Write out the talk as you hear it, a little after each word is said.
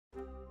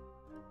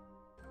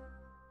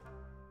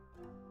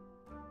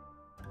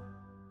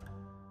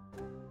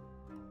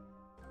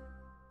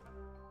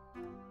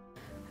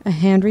A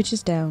hand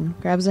reaches down,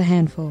 grabs a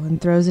handful, and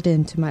throws it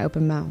into my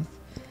open mouth.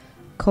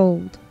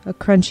 Cold, a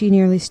crunchy,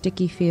 nearly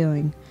sticky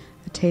feeling,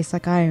 a taste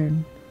like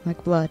iron,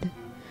 like blood.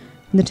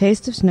 And the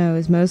taste of snow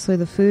is mostly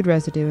the food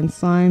residue and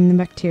slime and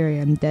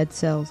bacteria and dead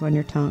cells on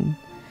your tongue.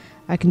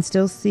 I can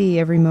still see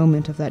every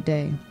moment of that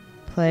day.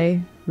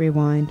 Play,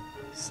 rewind,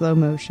 slow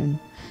motion.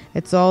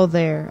 It's all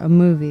there, a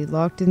movie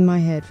locked in my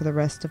head for the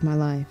rest of my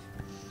life.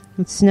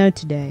 It snowed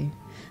today.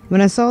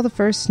 When I saw the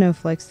first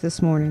snowflakes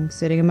this morning,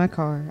 sitting in my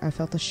car, I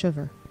felt a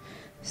shiver.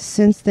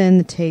 Since then,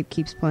 the tape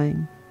keeps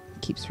playing,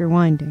 keeps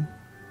rewinding,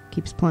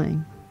 keeps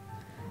playing.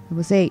 I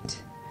was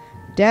 8.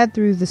 Dad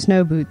threw the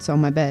snow boots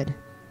on my bed.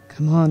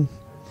 Come on.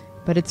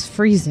 But it's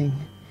freezing.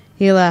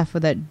 He laughed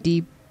with that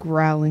deep,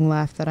 growling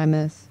laugh that I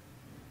miss.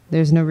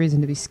 There's no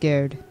reason to be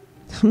scared.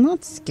 I'm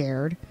not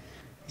scared.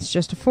 It's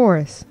just a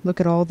forest. Look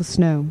at all the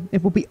snow.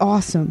 It will be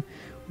awesome.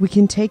 We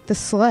can take the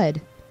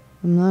sled.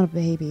 I'm not a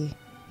baby.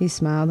 He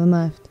smiled and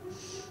left.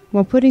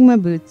 While putting my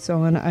boots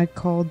on, I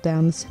called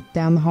down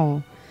the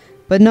hall.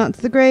 But not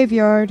to the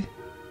graveyard.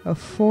 A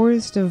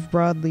forest of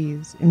broad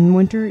leaves. In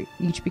winter,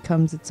 each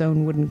becomes its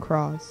own wooden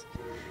cross.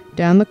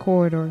 Down the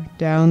corridor,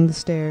 down the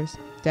stairs.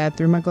 Dad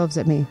threw my gloves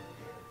at me.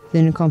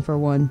 Didn't come for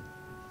one.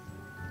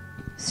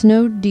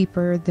 Snow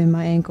deeper than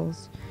my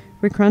ankles.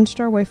 We crunched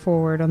our way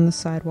forward on the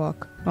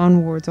sidewalk,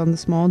 onwards on the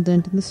small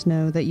dent in the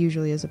snow that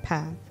usually is a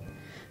path.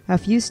 A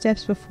few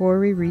steps before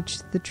we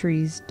reached the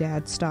trees,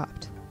 Dad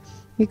stopped.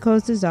 He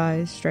closed his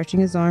eyes, stretching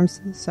his arms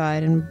to the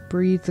side, and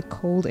breathed the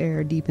cold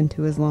air deep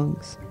into his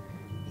lungs.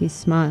 He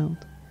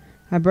smiled.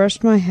 I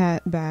brushed my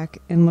hat back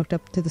and looked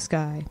up to the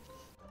sky.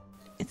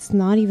 It's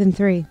not even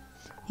 3.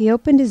 He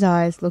opened his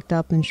eyes, looked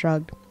up, and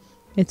shrugged.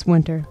 It's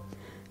winter.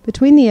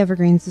 Between the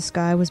evergreens, the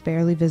sky was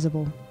barely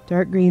visible.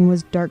 Dark green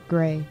was dark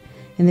gray,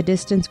 and the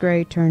distance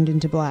gray turned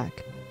into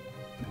black.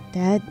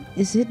 Dad,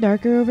 is it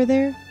darker over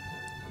there?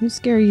 You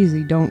scare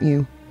easy, don't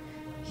you?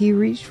 He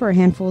reached for a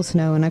handful of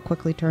snow, and I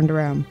quickly turned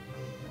around.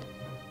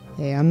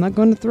 Hey, I'm not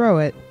going to throw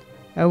it.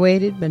 I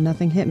waited, but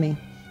nothing hit me.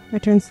 I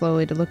turned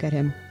slowly to look at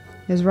him.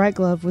 His right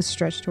glove was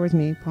stretched towards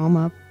me, palm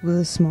up, with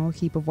a small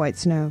heap of white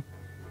snow.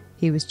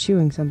 He was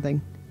chewing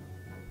something.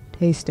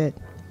 Taste it.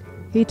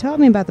 He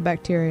taught me about the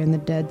bacteria and the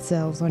dead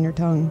cells on your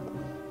tongue.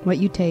 What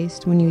you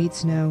taste when you eat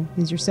snow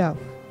is yourself.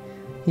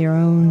 Your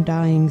own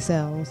dying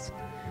cells.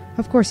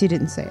 Of course he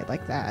didn't say it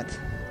like that.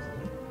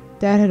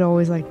 Dad had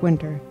always liked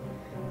winter.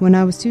 When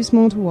I was too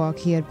small to walk,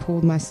 he had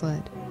pulled my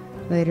sled.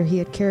 Later, he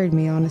had carried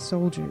me on his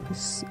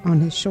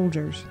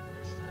shoulders.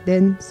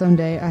 Then,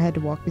 someday, I had to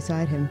walk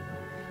beside him.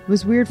 It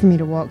was weird for me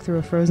to walk through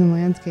a frozen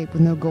landscape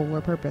with no goal or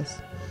purpose.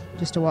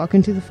 Just to walk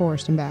into the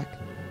forest and back.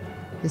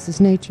 This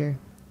is nature.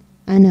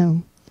 I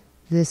know.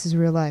 This is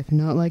real life,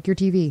 not like your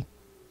TV.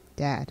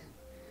 Dad.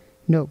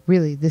 No,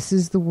 really, this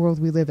is the world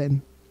we live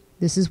in.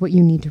 This is what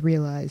you need to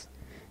realize.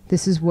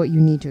 This is what you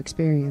need to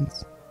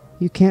experience.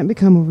 You can't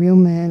become a real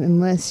man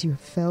unless you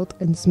have felt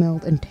and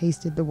smelled and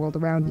tasted the world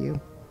around you.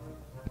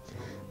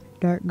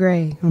 Dark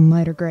gray on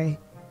lighter gray.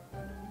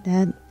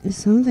 Dad, is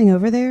something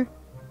over there?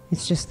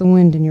 It's just the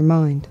wind in your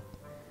mind.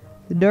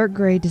 The dark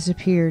gray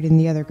disappeared in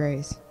the other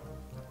grays.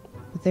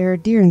 But there are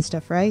deer and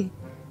stuff, right?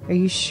 Are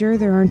you sure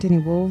there aren't any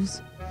wolves?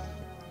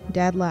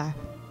 Dad laughed.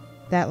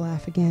 That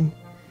laugh again.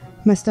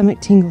 My stomach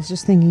tingles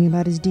just thinking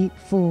about his deep,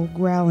 full,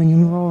 growling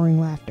and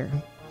roaring laughter.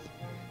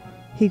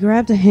 He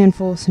grabbed a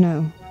handful of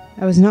snow.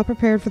 I was not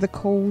prepared for the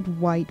cold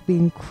white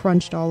being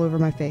crunched all over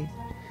my face.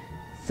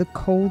 The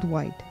cold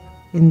white.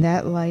 In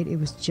that light, it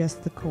was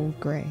just the cold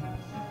gray.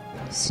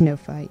 Snow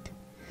fight.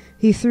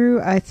 He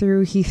threw, I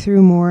threw, he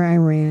threw more, I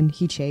ran,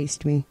 he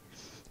chased me.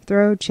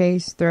 Throw,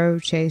 chase,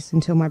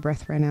 until my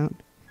breath ran out.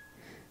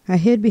 I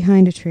hid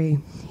behind a tree.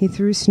 He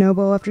threw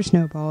snowball after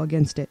snowball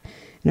against it,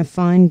 and a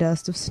fine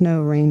dust of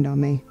snow rained on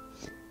me.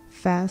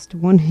 Fast,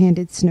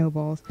 one-handed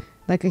snowballs,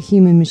 like a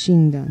human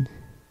machine gun.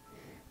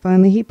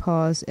 Finally he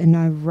paused, and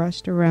I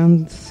rushed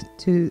around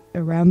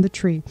the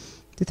tree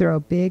to throw a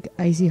big,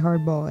 icy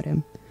hard ball at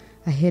him.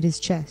 I hit his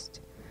chest.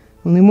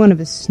 Only one of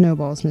his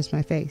snowballs missed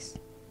my face.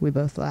 We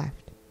both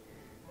laughed.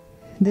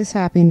 This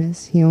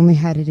happiness, he only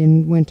had it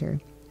in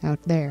winter,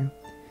 out there.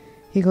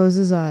 He closed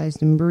his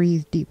eyes and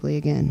breathed deeply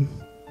again.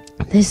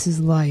 This is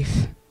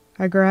life.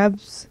 I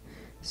grabbed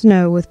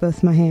snow with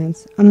both my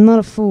hands. I'm not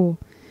a fool.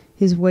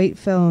 His weight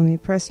fell on me,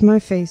 pressed my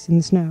face in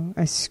the snow.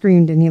 I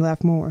screamed and he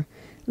laughed more.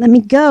 Let me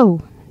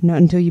go! Not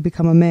until you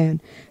become a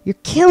man. You're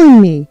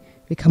killing me!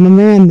 Become a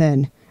man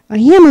then. I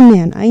am a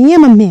man! I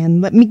am a man!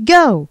 Let me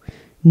go!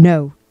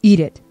 No, eat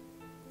it.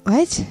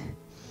 What?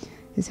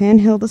 His hand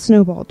held a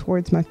snowball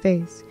towards my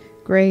face,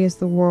 gray as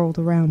the world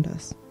around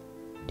us.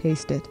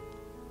 Taste it.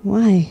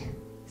 Why?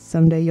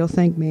 Someday you'll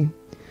thank me.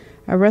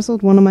 I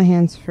wrestled one of my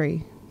hands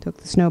free, took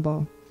the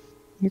snowball.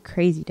 You're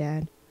crazy,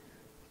 Dad.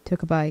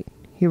 Took a bite.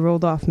 He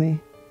rolled off me.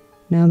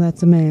 Now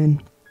that's a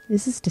man.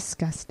 This is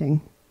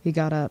disgusting. He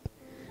got up.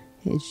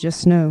 It's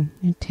just snow.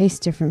 It tastes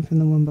different from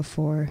the one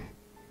before.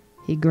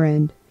 He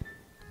grinned.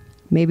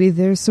 Maybe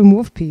there's some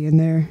wolf pee in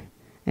there.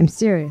 I'm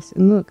serious.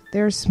 And look,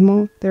 there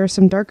are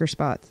some darker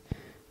spots.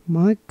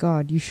 My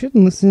God, you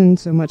shouldn't listen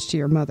so much to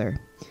your mother.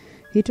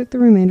 He took the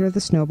remainder of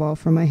the snowball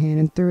from my hand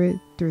and threw it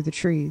through the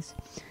trees.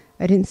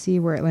 I didn't see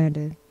where it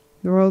landed.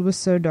 The world was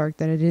so dark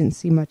that I didn't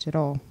see much at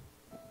all.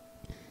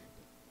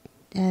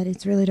 Dad,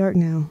 it's really dark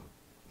now.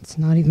 It's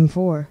not even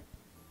 4.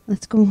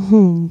 Let's go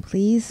home,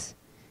 please.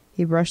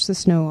 He brushed the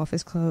snow off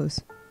his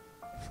clothes.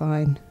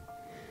 Fine.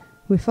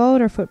 We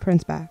followed our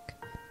footprints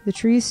back. The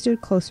trees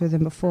stood closer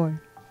than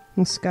before.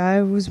 The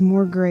sky was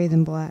more gray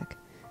than black.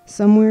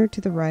 Somewhere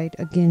to the right,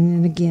 again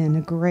and again,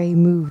 a gray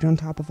moved on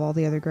top of all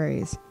the other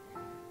grays.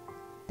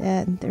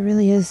 Dad, there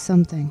really is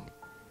something.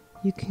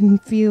 You can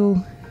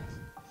feel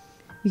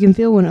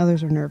when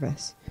others are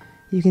nervous.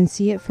 You can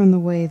see it from the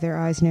way their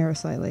eyes narrow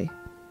slightly.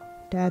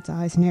 Dad's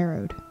eyes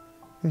narrowed.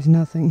 There's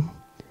nothing.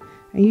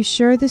 Are you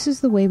sure this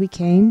is the way we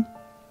came?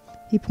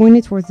 He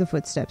pointed towards the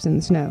footsteps in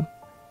the snow.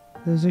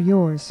 Those are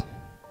yours.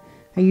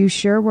 Are you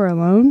sure we're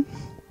alone?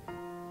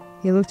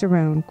 He looked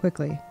around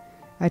quickly.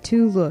 I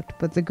too looked,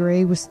 but the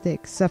gray was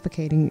thick,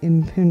 suffocating,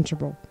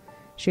 impenetrable.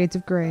 Shades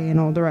of gray in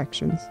all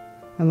directions.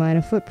 A line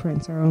of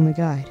footprints, our only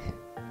guide.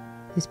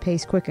 His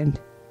pace quickened.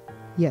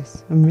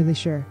 Yes, I'm really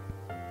sure.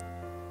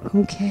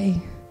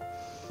 Okay.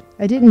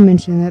 I didn't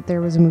mention that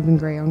there was a moving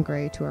gray on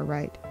gray to our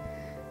right.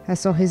 I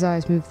saw his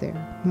eyes move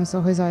there. I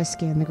saw his eyes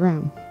scan the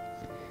ground.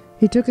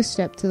 He took a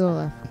step to the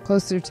left,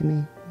 closer to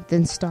me,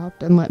 then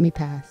stopped and let me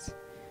pass.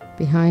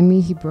 Behind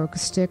me, he broke a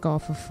stick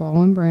off a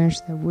fallen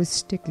branch that was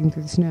sticking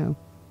through the snow.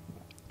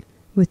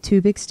 With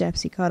 2 big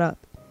steps, he caught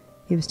up.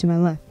 He was to my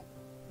left.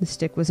 The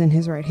stick was in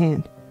his right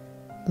hand.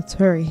 Let's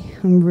hurry.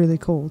 I'm really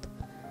cold.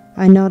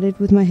 I nodded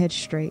with my head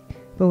straight,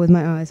 but with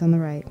my eyes on the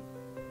right.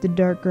 The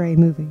dark gray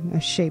moving,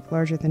 a shape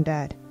larger than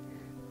Dad.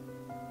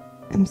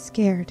 I'm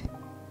scared.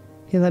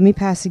 He let me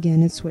pass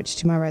again and switched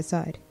to my right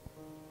side.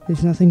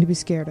 There's nothing to be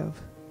scared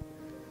of.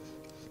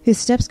 His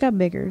steps got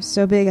bigger,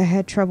 so big I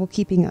had trouble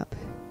keeping up.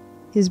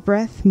 His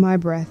breath, my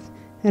breath,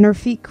 and our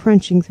feet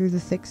crunching through the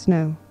thick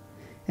snow,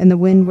 and the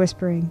wind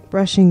whispering,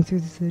 brushing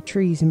through the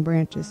trees and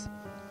branches.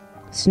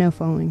 Snow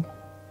falling.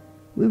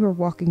 We were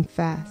walking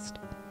fast.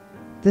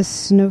 The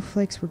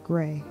snowflakes were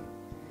gray.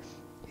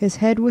 His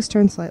head was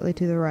turned slightly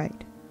to the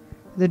right.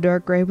 The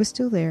dark gray was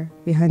still there,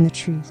 behind the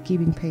trees,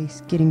 keeping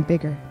pace, getting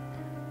bigger.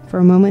 For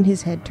a moment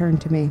his head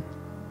turned to me.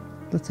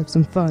 Let's have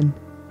some fun.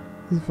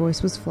 His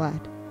voice was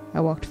flat.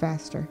 I walked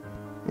faster.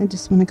 I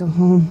just want to go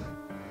home.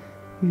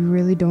 You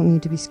really don't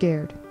need to be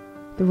scared.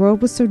 The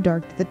road was so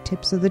dark that the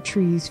tips of the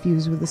trees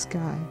fused with the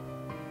sky.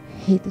 I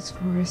hate this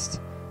forest.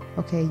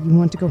 Okay, you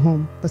want to go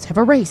home. Let's have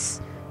a race.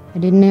 I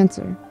didn't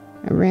answer.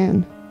 I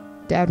ran.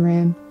 Dad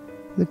ran.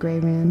 The gray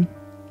ran.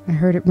 I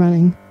heard it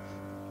running.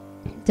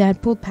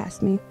 Dad pulled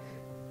past me.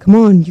 Come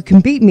on, you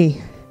can beat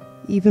me.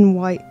 Even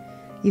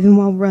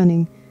while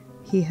running,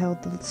 he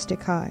held the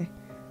stick high.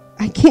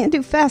 I can't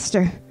do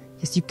faster.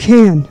 Yes, you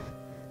can.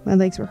 My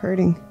legs were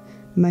hurting,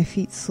 my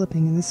feet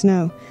slipping in the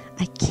snow.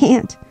 I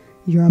can't.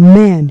 You're a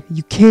man.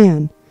 You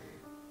can.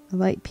 A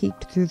light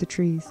peeked through the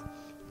trees.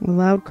 A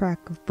loud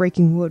crack of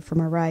breaking wood from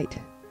our right.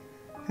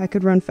 I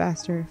could run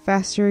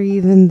faster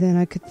even than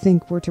I could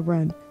think where to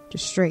run.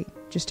 Just straight,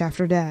 just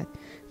after Dad,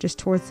 just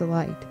towards the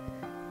light.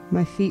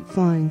 My feet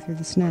flying through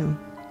the snow.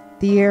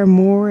 The air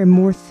more and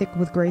more thick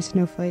with gray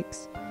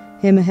snowflakes.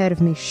 Him ahead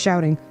of me,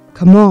 shouting,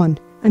 Come on,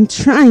 I'm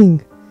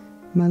trying.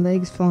 My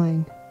legs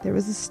flying. There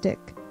was a stick,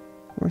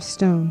 or a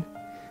stone.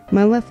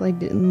 My left leg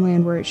didn't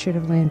land where it should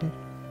have landed.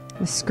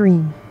 A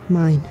scream,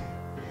 mine.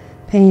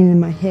 Pain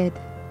in my head,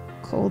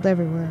 cold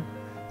everywhere.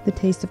 The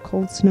taste of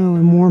cold snow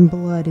and warm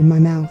blood in my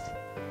mouth.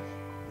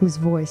 His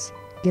voice,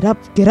 Get up,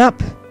 get up!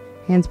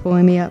 Hands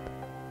pulling me up.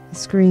 The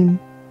scream,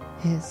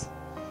 his.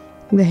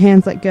 The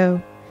hands let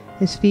go.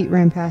 His feet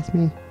ran past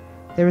me.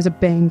 There was a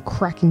bang,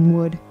 cracking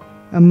wood.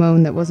 A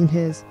moan that wasn't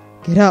his.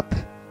 Get up!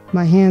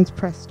 My hands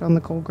pressed on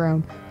the cold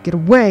ground. Get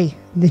away!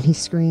 Then he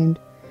screamed.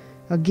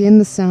 Again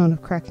the sound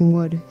of cracking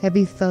wood,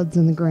 heavy thuds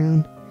on the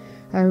ground.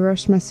 I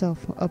rushed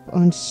myself up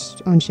on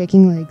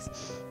shaking legs,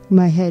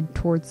 my head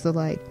towards the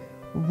light.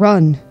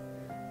 Run!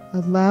 A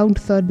loud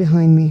thud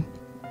behind me.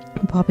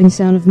 A popping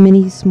sound of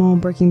many small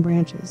breaking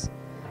branches.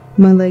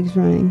 My legs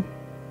running.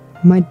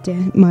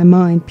 My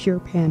mind pure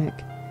panic.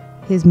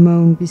 His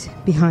moan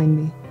behind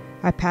me.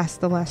 I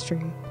passed the last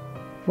tree.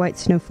 White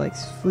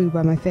snowflakes flew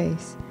by my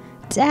face.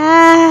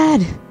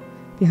 Dad!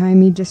 Behind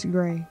me just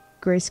gray.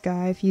 Gray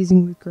sky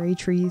fusing with gray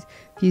trees,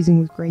 fusing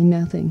with gray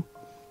nothing.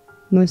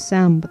 No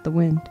sound but the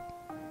wind.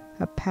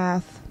 A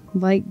path,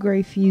 light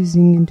gray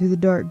fusing into the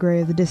dark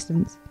gray of the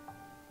distance.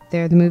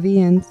 There the movie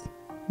ends,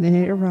 then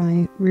it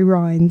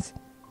rewinds,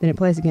 then it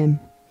plays again.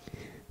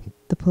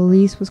 The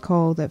police was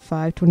called at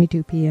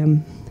 5:22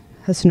 p.m.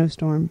 A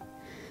snowstorm.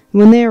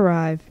 When they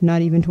arrived,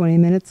 not even 20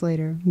 minutes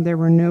later, there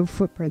were no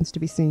footprints to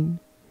be seen.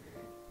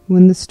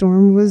 When the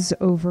storm was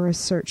over, a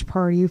search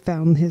party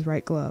found his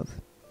right glove.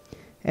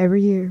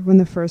 Every year, when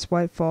the first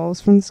white falls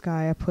from the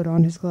sky, I put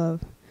on his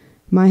glove.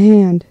 My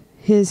hand,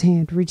 his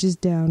hand, reaches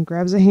down,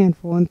 grabs a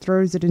handful, and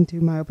throws it into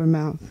my open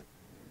mouth.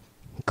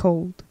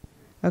 Cold.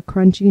 A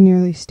crunchy,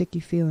 nearly sticky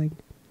feeling.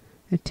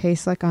 It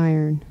tastes like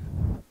iron.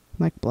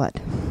 Like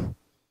blood.